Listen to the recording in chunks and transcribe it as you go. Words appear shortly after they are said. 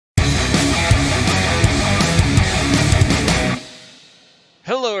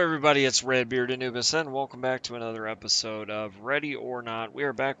everybody, it's Redbeard Anubis, and welcome back to another episode of Ready or Not. We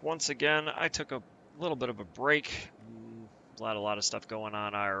are back once again. I took a little bit of a break. A lot of stuff going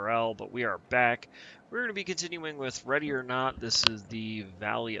on IRL, but we are back. We're going to be continuing with Ready or Not. This is the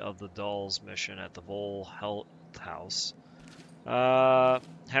Valley of the Dolls mission at the Vol Health House.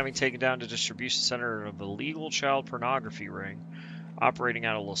 Having taken down the distribution center of a illegal child pornography ring operating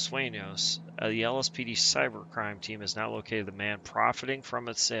out of Los Sueños, the LSPD cybercrime team has now located the man profiting from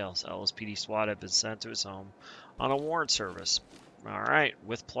its sales. LSPD SWAT had been sent to his home on a warrant service. All right,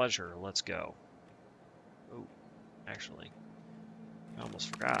 with pleasure, let's go. Oh, actually, I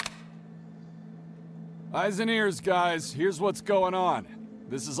almost forgot. Eyes and ears, guys. Here's what's going on.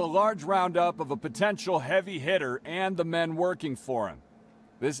 This is a large roundup of a potential heavy hitter and the men working for him.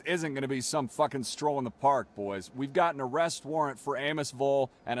 This isn't going to be some fucking stroll in the park, boys. We've got an arrest warrant for Amos Vol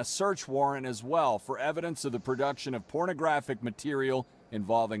and a search warrant as well for evidence of the production of pornographic material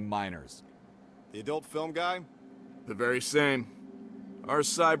involving minors. The adult film guy? The very same. Our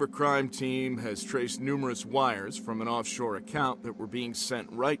cybercrime team has traced numerous wires from an offshore account that were being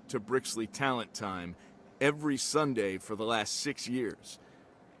sent right to Brixley Talent Time every Sunday for the last 6 years.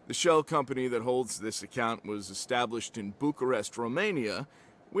 The shell company that holds this account was established in Bucharest, Romania,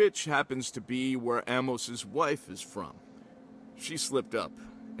 which happens to be where Amos's wife is from. She slipped up,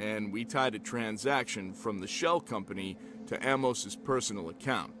 and we tied a transaction from the shell company to Amos's personal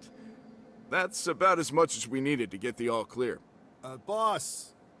account. That's about as much as we needed to get the all clear.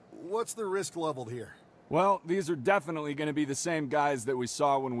 Boss, what's the risk level here? Well, these are definitely going to be the same guys that we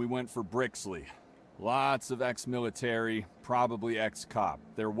saw when we went for Brixley. Lots of ex-military, probably ex-cop.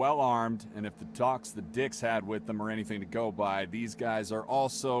 They're well-armed, and if the talks the dicks had with them are anything to go by, these guys are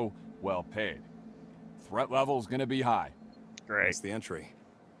also well-paid. Threat level's gonna be high. Great. What's the entry?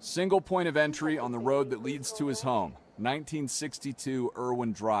 Single point of entry on the road that leads to his home, 1962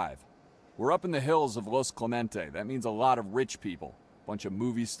 Irwin Drive. We're up in the hills of Los Clemente. That means a lot of rich people, bunch of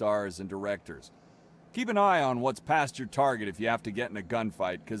movie stars and directors. Keep an eye on what's past your target if you have to get in a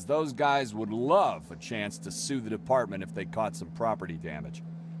gunfight, because those guys would love a chance to sue the department if they caught some property damage.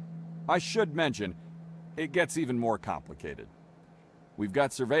 I should mention, it gets even more complicated. We've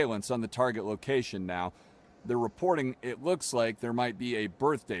got surveillance on the target location now. They're reporting it looks like there might be a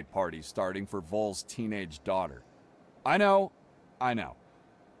birthday party starting for Vol's teenage daughter. I know.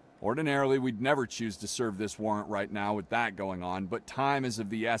 Ordinarily, we'd never choose to serve this warrant right now with that going on, but time is of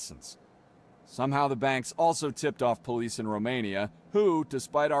the essence. Somehow the banks also tipped off police in Romania, who,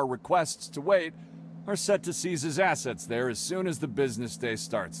 despite our requests to wait, are set to seize his assets there as soon as the business day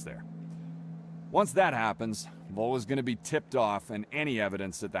starts there. Once that happens, Vol is going to be tipped off and any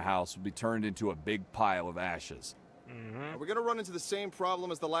evidence at the house will be turned into a big pile of ashes. Are we gonna run into the same problem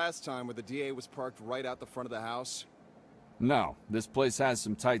as the last time where the DA was parked right out the front of the house? No, this place has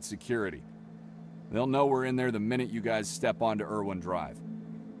some tight security. They'll know we're in there the minute you guys step onto Irwin Drive.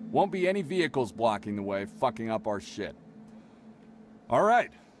 Won't be any vehicles blocking the way, fucking up our shit. All right,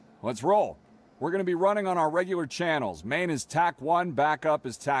 let's roll. We're going to be running on our regular channels. Main is TAC 1, backup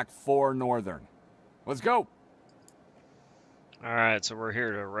is TAC 4 Northern. Let's go. All right, so we're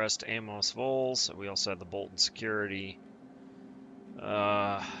here to arrest Amos Vol. So we also have the Bolton security.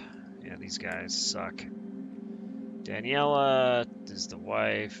 Yeah, these guys suck. Daniela is the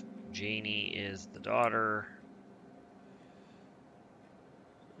wife. Janie is the daughter.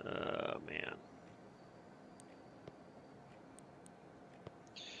 Man.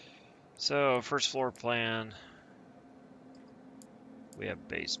 So, first floor plan. We have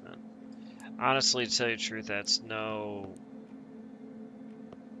basement. Honestly, to tell you the truth, that's no...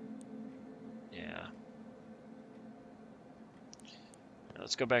 Yeah.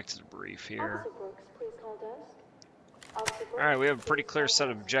 Let's go back to the brief here. Alright, we have a pretty clear set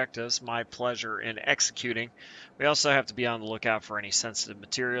of objectives. My pleasure in executing. We also have to be on the lookout for any sensitive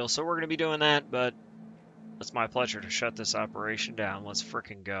material, so we're going to be doing that, but it's my pleasure to shut this operation down. Let's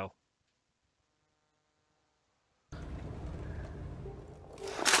frickin' go.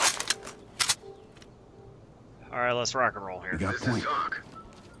 Alright, let's rock and roll here. This is Talk.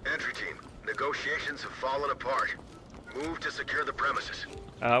 Entry team, negotiations have fallen apart. Move to secure the premises.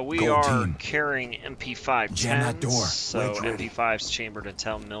 We are carrying MP5-10s, so MP5's chambered at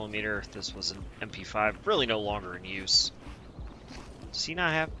 10mm. This was an MP5, really no longer in use. Does he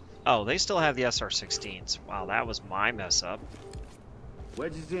not have... Oh, they still have the SR-16s. Wow, that was my mess up.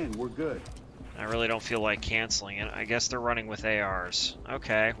 Wedges in, we're good. I really don't feel like canceling it. I guess they're running with ARs.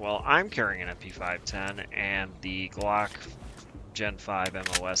 Okay, well, I'm carrying an MP5-10 and the Glock Gen 5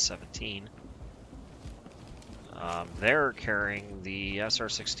 MOS-17. They're carrying the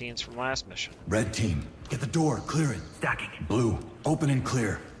SR-16s from last mission. Red team, get the door, clear it. Stacking. Blue, open and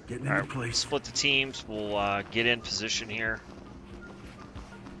clear. Getting All into right, place. split the teams. We'll get in position here.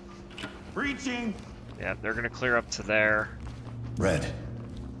 Breaching. Yeah, they're gonna clear up to there. Red.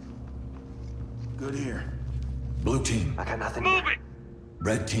 Good here. Blue team. I got nothing. Move it!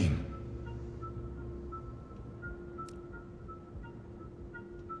 Red team.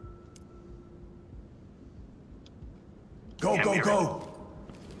 Go, Yeah, go, mirror. go!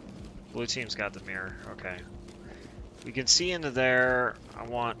 Blue team's got the mirror. Okay. We can see into there. I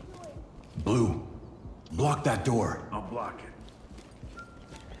want. Blue. Block that door. I'll block it.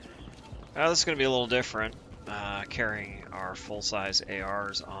 This is gonna be a little different. Carrying our full-size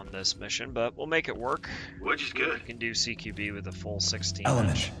ARs on this mission, but we'll make it work. Which is good. We can do CQB with a full 16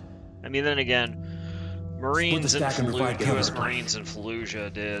 Element. inch. I mean, then again, Marines in stack and provide Fallujah, US cover. Marines in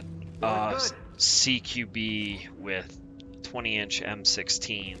Fallujah did CQB with 20-inch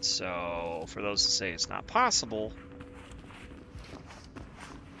M16. So for those to say it's not possible,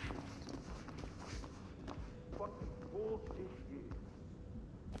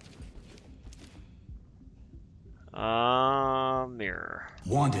 mirror.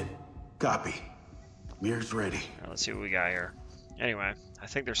 Wanted. Copy. Mirror's ready. All right, let's see what we got here. Anyway, I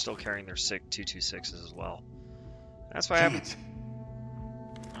think they're still carrying their 226s as well. That's why I have. Can't.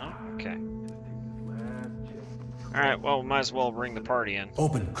 Oh, okay. All right. Well, we might as well bring the party in.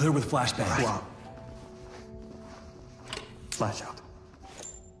 Open. Clear with flashbangs. Swap. Flash out.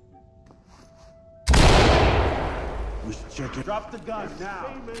 We should check it. Drop the gun now.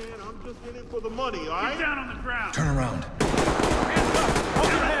 Hey man, I'm just in it for the money, all right? Get down on the ground. Turn around.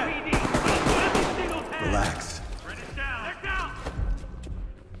 Overhead. Relax.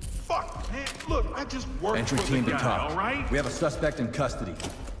 Fuck, man, look, I just worked Entry for team the to guy, top. all right? We have a suspect in custody.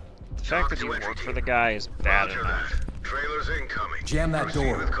 The fact that you work for the guy is bad Roger enough. that. Trailers incoming. Jam that Proceed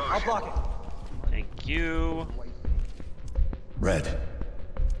door. with caution. I'll block it. Thank you. Red.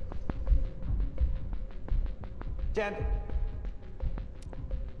 Jen.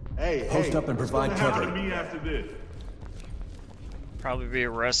 Hey, Post up and what's provide gonna happen cover. to me after this? Probably be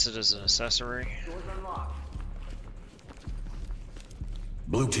arrested as an accessory. Doors unlocked.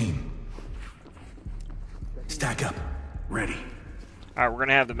 Blue team. Stack up. Ready. All right, we're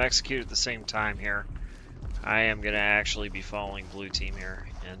gonna have them execute at the same time here. I am gonna actually be following blue team here.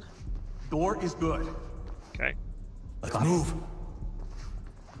 And Door is good. okay, Let's move.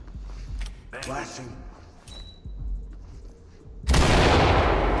 Flashing.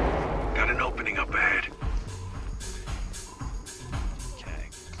 Got an opening up ahead. okay,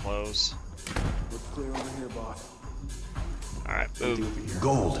 close. Looks clear over here, boss. All right, move.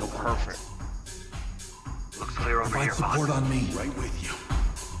 Gold. Perfect. Looks clear over Provide here, boss. support on me. Right with you.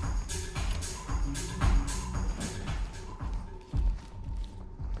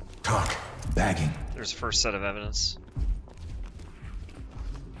 Talk. Bagging. There's the first set of evidence.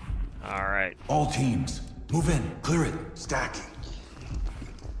 All right. All teams. Move in. Clear it. Stacking.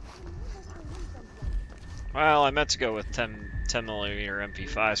 Well, I meant to go with 10mm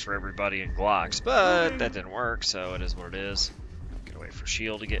MP5s for everybody and Glocks, but that didn't work, so it is what it is. Gonna wait for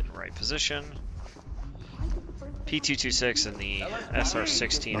Shield to get in the right position. P226 and the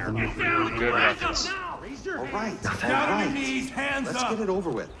SR16 are really good weapons. All right. Down on your knees, hands Let's get it over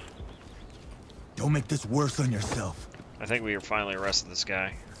with. Don't make this worse on yourself. I think we finally arrested this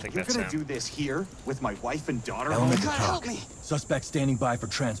guy. I think You're that's gonna him. do this here with my wife and daughter? Element to God, talk. help me. Suspect standing by for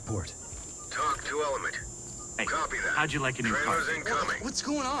transport. Talk to Element. Hey, Copy that. how'd you like a new car? Trailers incoming. What's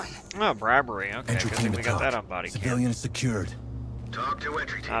going on? Oh, bribery. Okay, Entry good team thing to we got talk. that on body cam. Civilian is secured. Talk to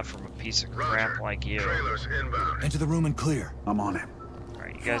entry team. Not from a piece of Roger. crap like you. Trailers inbound. Enter the room and clear. I'm on it. All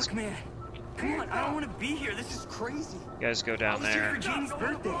right, you guys, Fuck, man. Come on, I don't want to be here. This is crazy. you guys go down there. Janie's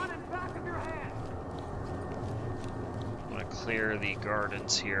birthday. I'm gonna clear the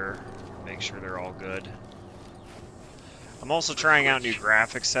gardens here. Make sure they're all good. I'm also trying out new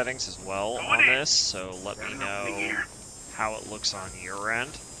graphic settings as well on this, so let me know how it looks on your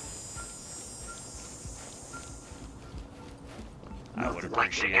end. I would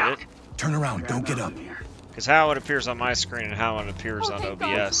appreciate it. Turn around. Don't get up. Because how it appears on my screen and how it appears on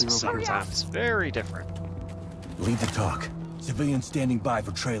OBS is sometimes very different. Lead the talk. Civilian standing by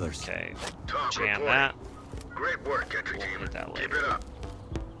for trailers. Okay, Talk jam reporting. that. Great work, entry We'll team. hit that Keep later. it up.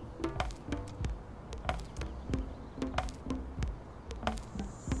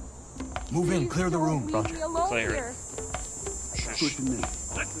 Move in. Clear the room. Leave me alone Clear it. here. Pushing me.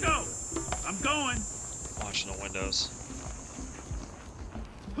 Let's go. I'm going. Watching the windows.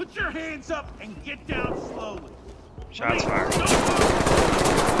 Put your hands up and get down slowly. Shots fired.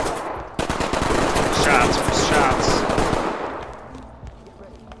 Shots.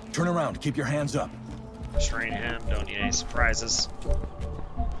 Turn around. Keep your hands up. Restrain him. Don't need any surprises.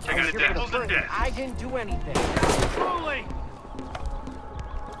 Taking a devil's a death. I didn't do anything. Slowly.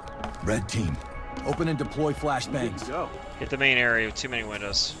 Red team, open and deploy flashbangs. Go. Hit the main area with too many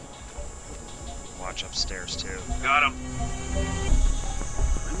windows. Watch upstairs too. Got him.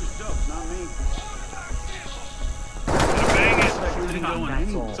 Bring yourself, not me. Bang it. Shooting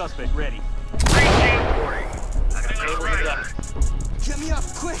going. Suspect ready. Reporting. Right. Get me up,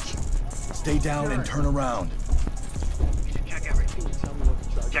 quick! Stay down and turn around. Check everything.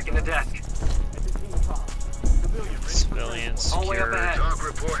 Checking the desk. Civilians All the way up secured. ahead. Talk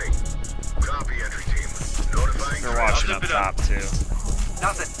reporting. Copy, entry team. Notifying. They're watching I'll up zip it up. top too.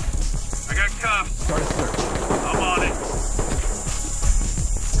 Nothing. I got cuffs. Start a search. I'm on it.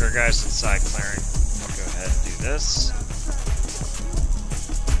 There are guys inside clearing. I'll go ahead and do this.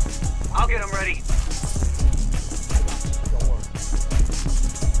 I'll get them ready.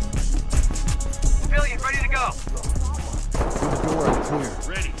 Civilian, ready to go. Through the door and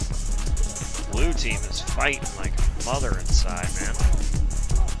clear. Ready. Blue team is fighting like a mother inside, man.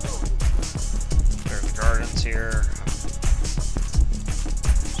 There's the gardens here.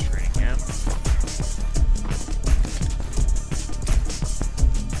 Training him.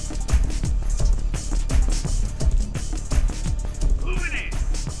 Moving in.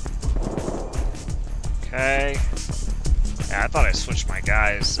 Okay. Yeah, I thought I switched my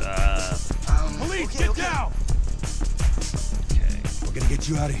guys. Police, get down. Okay. We're gonna get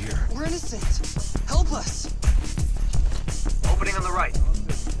you out of here. We're innocent. Help us. Opening on the right.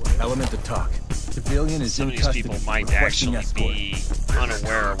 Element to talk. Civilian is Some in of these custody. people might Requesting actually escort. be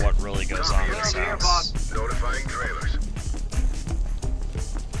unaware of what really goes on in this house. Notifying trailers.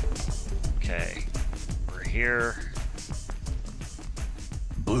 Okay. We're here.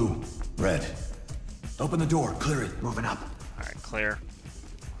 Blue, red. Open the door. Clear it. Moving up. Alright, clear.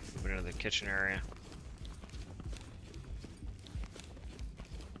 Moving into the kitchen area.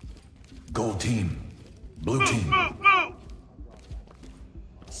 Gold team. Blue team. Move, move.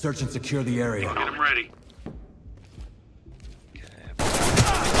 Search and secure the area. Get them ready.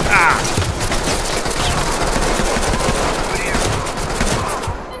 Ah!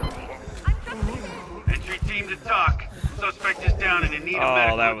 Entry team to talk. Suspect is down and in need of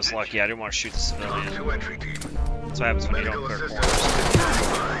medical Oh, that was attention. lucky. I didn't want to shoot the civilian. Talk to entry team. That's what happens when you don't Medical clear assistance corners. is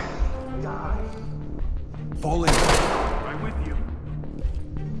standing by. Fall in. Right with you.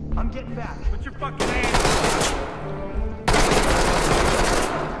 I'm getting back. Put your fucking hands.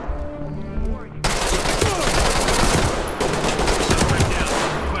 Suspect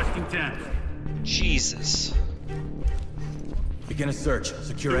down. Requesting 10. Jesus. Begin a search.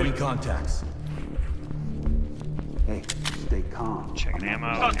 Secure any contacts. Hey, stay calm. Checking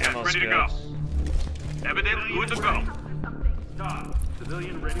ammo. Suspect Ammo's ready to good. go. Evidently good to go. Talk.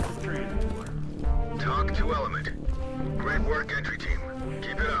 Civilian ready for transport. Talk to element. Great work, entry team.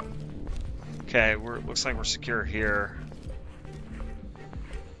 Keep it up. Okay, looks like we're secure here.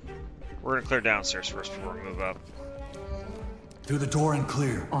 We're gonna clear downstairs first before we move up. Through the door and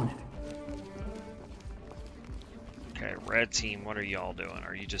clear. On it. Okay, red team, what are y'all doing?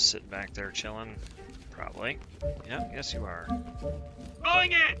 Are you just sitting back there chilling? Probably. Yeah, yes you are.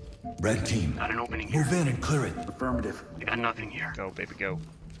 Going in. Red team. Got an opening here. Move in and clear it. Affirmative. We got nothing here. Go, baby, go.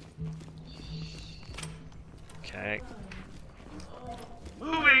 Okay.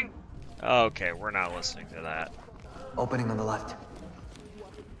 Moving. Okay, we're not listening to that. Opening on the left.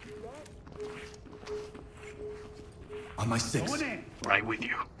 On my six. Going in. Right with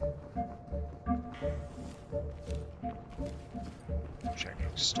you. Checking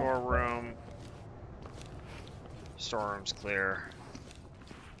storeroom. Storeroom's clear.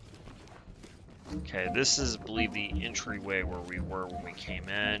 Okay, this is, I believe, the entryway where we were when we came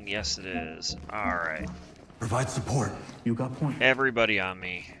in. Yes, it is. Alright. Provide support. You got point. Everybody on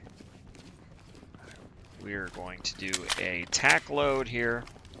me. We are going to do a tack load here.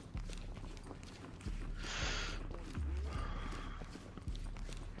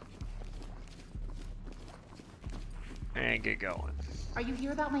 And get going. Are you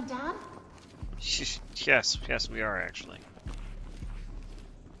here about my dad? Yes, we are actually.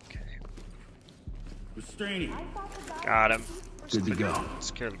 Okay, Restraining. got him. Good to go.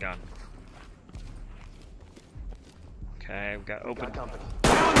 Secure the gun. Okay, we've got open.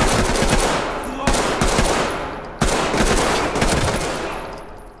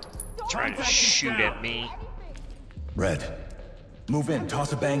 Trying to shoot at me. Red. Move in.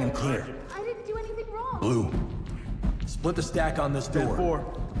 Toss a bang and clear. I didn't do anything wrong. Blue. Split the stack on this door.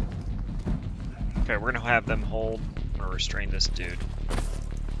 Okay, we're gonna have them hold or restrain this dude.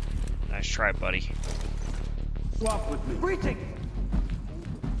 Nice try, buddy. Swap with me. Breaching!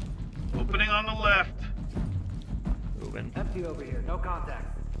 Opening on the left. Moving. Empty over here. No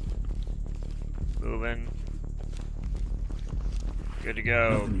contact. Moving. Good to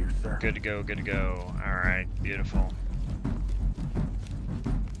go. Nothing here, sir. Good to go, good to go. Alright, beautiful.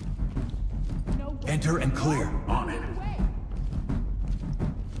 Enter and clear. On it.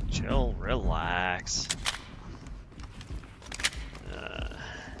 Chill, relax.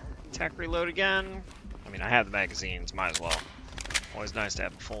 Attack reload again. I mean, I have the magazines, might as well. Always nice to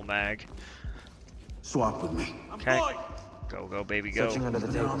have a full mag. Swap with me. Okay. Go, go, baby, go. Searching under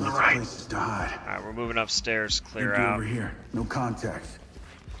the table. No places to hide. Alright, we're moving upstairs, clear Empty out. over here. No contacts.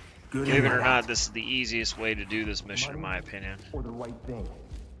 Good. Believe it in or and not, out. this is the easiest way to do this mission, in my opinion. Or the right thing.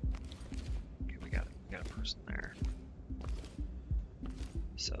 Okay, we got a person there.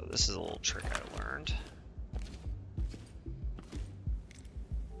 So this is a little trick I learned.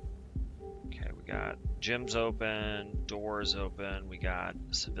 Okay, we got gyms open, doors open, we got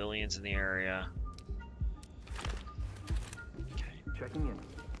civilians in the area. Okay. Checking in.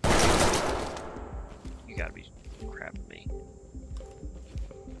 You gotta be crapping me.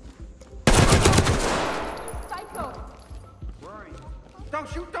 Psycho! Don't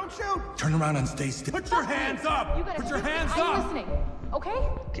shoot! Don't shoot! Turn around and stay still. Put your hands up! You gotta Put your listen. hands I'm up! listening, okay?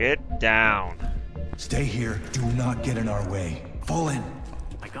 Get down. Stay here. Do not get in our way. Fall in.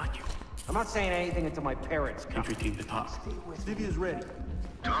 I got you. I'm not saying anything until my parents come. Entry team to talk. Livia's ready.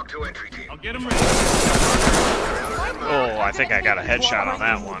 Talk to entry team. I'll get him ready. Oh, I think I got a headshot on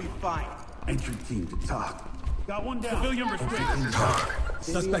that one. Fine. Entry team to talk. Got one down. Civilian restraint. Talk.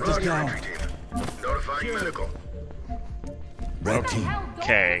 Suspect is Roger, down. entry team. Notifying medical. Red team.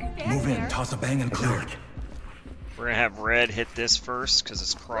 Okay, Move in. Toss a bang and clear it. we're gonna have red hit this first because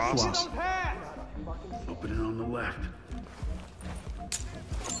it's crossed. Opening on the left.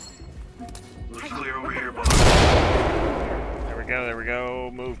 Looks clear over here, boss. There we go, there we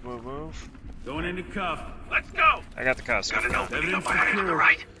go. Move, move, move. Going into cuff. Let's go. I got the cuffs. Evidence Alright. secured.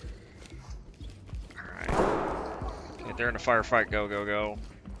 Okay, they're in a firefight. Go, go, go.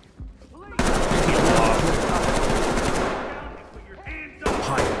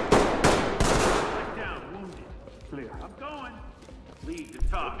 Down, wounded. Clear. I'm going. Lead to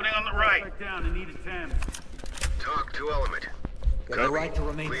top. Opening on the right. Back down and need a 10. Talk to element. Got the right to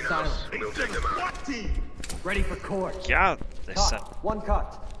remain Clean silent. house. We'll take them out. Ready for court. Yeah, they said. Cut. One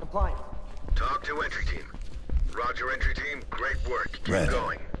cut. Compliant. Talk to entry team. Roger, entry team. Great work. Keep Red.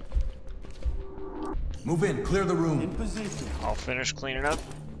 going. Move in. Clear the room. I'll finish cleaning up.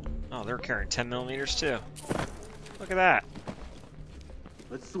 Oh, they're carrying 10 millimeters too. Look at that.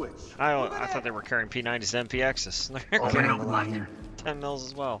 Let's switch. I thought they were carrying P90s and MPXs. They're Opening carrying on the line. 10 mils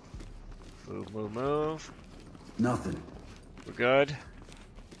as well. Move, move, move. Nothing. We're good.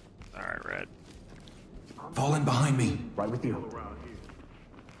 Alright, red. Fall in behind me. Right with you.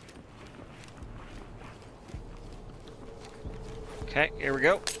 Okay, here we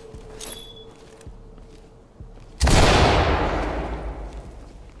go.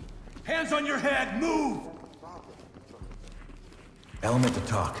 Hands on your head. Move. Element to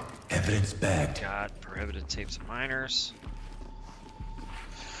talk. Evidence bagged. Got prohibited tapes of minors.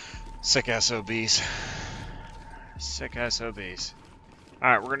 Sick SOBs. Sick SOBs.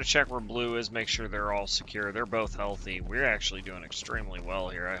 Alright, we're going to check where blue is, make sure they're all secure. They're both healthy. We're actually doing extremely well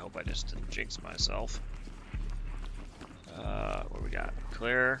here. I hope I just didn't jinx myself. What do we got?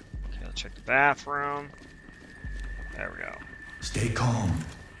 Clear. Okay, let's check the bathroom. There we go. Stay calm.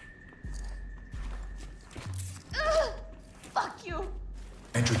 Ugh, fuck you.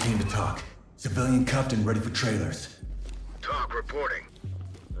 Entry team to talk. Civilian cuffed and ready for trailers. Talk reporting.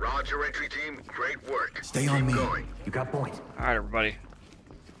 Roger, entry team. Great work. Stay on me. Keep going. You got point. Alright, everybody.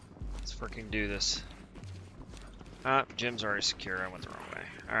 Let's freaking do this. Gym's already secure. I went the wrong way.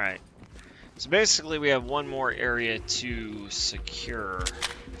 Alright. So basically, we have one more area to secure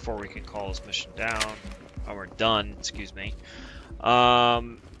before we can call this mission down. Oh, we're done. Excuse me.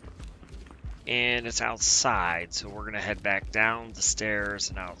 And it's outside, so we're gonna head back down the stairs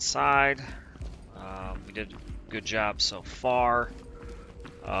and outside. We did a good job so far,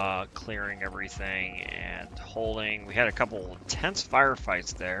 clearing everything and holding. We had a couple intense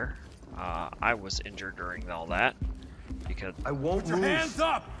firefights there. I was injured during all that because I won't move. Hands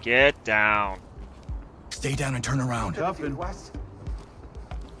up! get down. Stay down and turn around. West.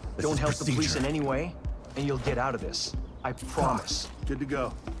 This Don't is help the police procedure. in any way, and you'll get out of this. I promise. Good to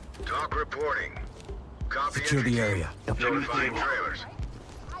go. Talk reporting. Copy Secure entry the team. area. Notifying trailers.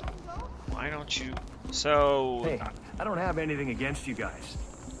 Why don't you? So Hey, I don't have anything against you guys.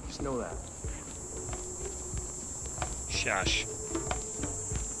 Just know that. shush.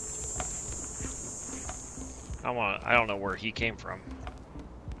 I don't know where he came from.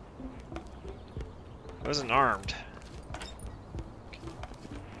 I wasn't armed.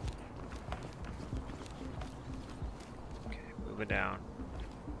 down.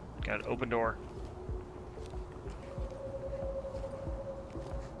 Got an open door.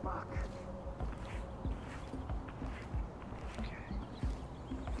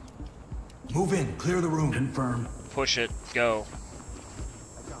 Move in. Clear the room. Confirm. Push it. Go.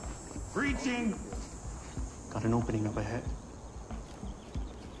 Breaching! Got an opening up ahead.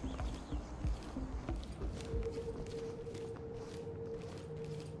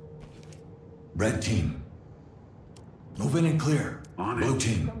 Red team. Move in and clear. On Blue it.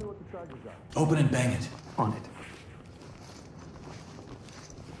 team. Open and bang it. On it.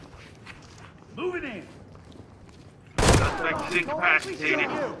 Moving in! Suspect is incapacitated.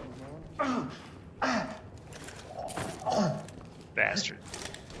 Bastard.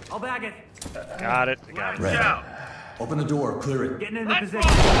 I'll bag it. Got it. Got it. Red. Out. Open the door. Clear it. Getting into Let's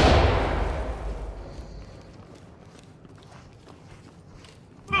position.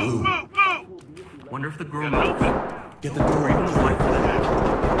 Blue. Wonder if the girl Got it knows. open. Get the door open. We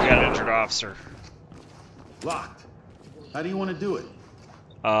got an injured officer. Locked. How do you want to do it?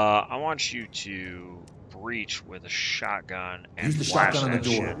 I want you to breach with a shotgun and Use the flash shotgun on that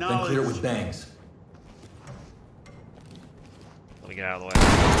the door. shit. Then clear it with bangs. Let me get out of the way.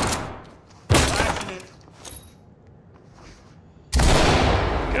 Flashing it.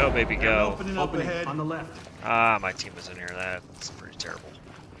 Go, baby, go. Opening up Opening ahead. on the left. Ah, my team was in here. That's pretty terrible.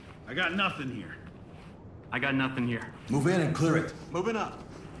 I got nothing here. I got nothing here. Move in and clear it. Moving up.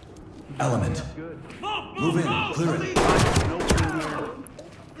 Element. Move in. Clear it.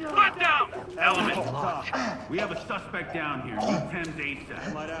 Spot down! Element. We have a suspect down here. Need 10s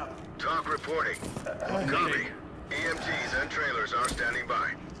ASAP. Light out. Talk reporting. Copy. EMTs and trailers are standing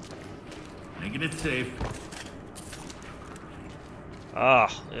by. Making it safe. Ah,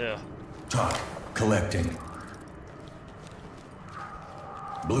 yeah. Talk. Collecting.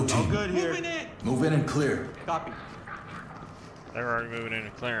 Blue team. Good here. Move in and clear. Copy. They're already moving in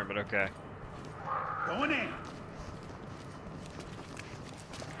and clearing, but okay. Going in.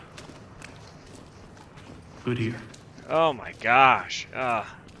 Good here. Oh my gosh.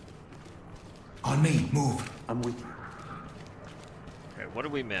 On me. Move. I'm with you. Okay, what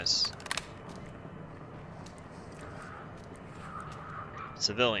did we miss?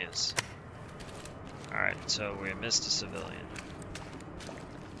 Civilians. Alright, so we missed a civilian.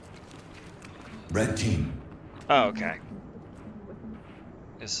 Red team. Oh, okay.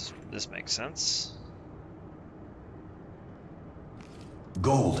 This makes sense.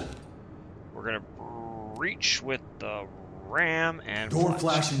 Gold. We're gonna breach with the ram and Door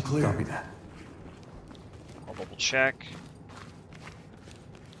flash and clear. Copy that. I'll double check.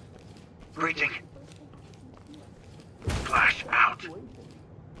 Breaching. Flash out.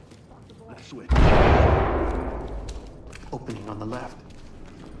 Let's switch. Opening on the left.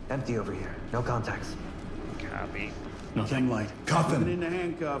 Empty over here. No contacts. Copy. Nothing light. Cuff him. in the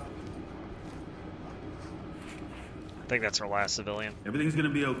handcuff. I think that's our last civilian. Everything's gonna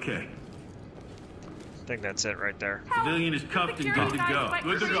be okay. I think that's it right there. Civilian is cuffed and good to go.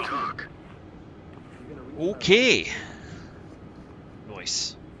 Good to go. Talk. Okay.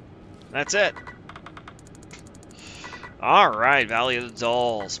 Nice. That's it. Alright, Valley of the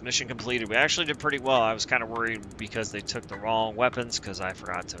Dolls. Mission completed. We actually did pretty well. I was kind of worried because they took the wrong weapons because I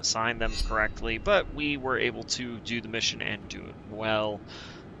forgot to assign them correctly. But we were able to do the mission and do it well.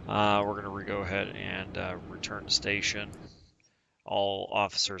 We're going to go ahead and return to station. All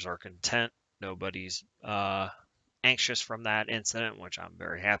officers are content. Nobody's anxious from that incident, which I'm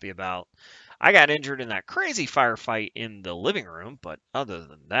very happy about. I got injured in that crazy firefight in the living room, but other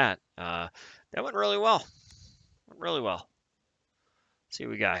than that, that went really well. Really well. Let's see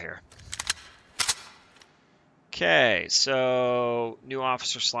what we got here. Okay, so new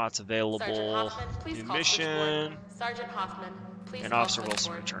officer slots available. Sergeant Hoffman, please New call mission. switchboard. Sergeant Hoffman, please And call Officer Wilson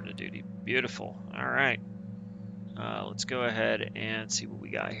switchboard. returned to duty. Beautiful. All right. Let's go ahead and see what we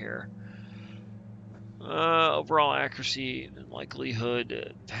got here. Overall accuracy and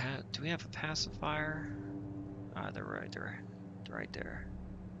likelihood. Do we have a pacifier? They're right there. They're right there.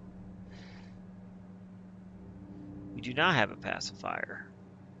 We do not have a pacifier.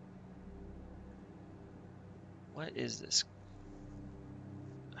 What is this?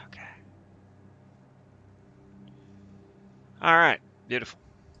 Okay. All right. Beautiful.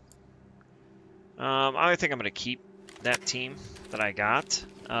 I think I'm going to keep that team that I got.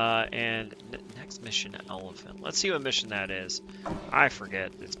 And next mission, Elephant. Let's see what mission that is. I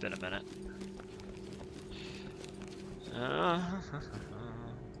forget. It's been a minute.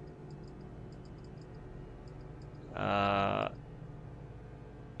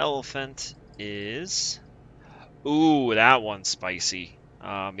 Elephant is... Ooh, that one's spicy.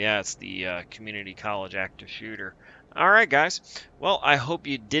 Yeah, it's the community college active shooter. Alright guys, well I hope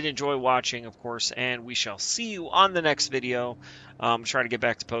you did enjoy watching, of course, and we shall see you on the next video. Try to get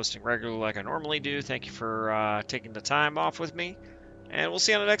back to posting regularly like I normally do. Thank you for taking the time off with me, and we'll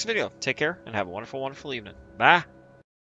see you on the next video. Take care and have a wonderful, wonderful evening. Bye!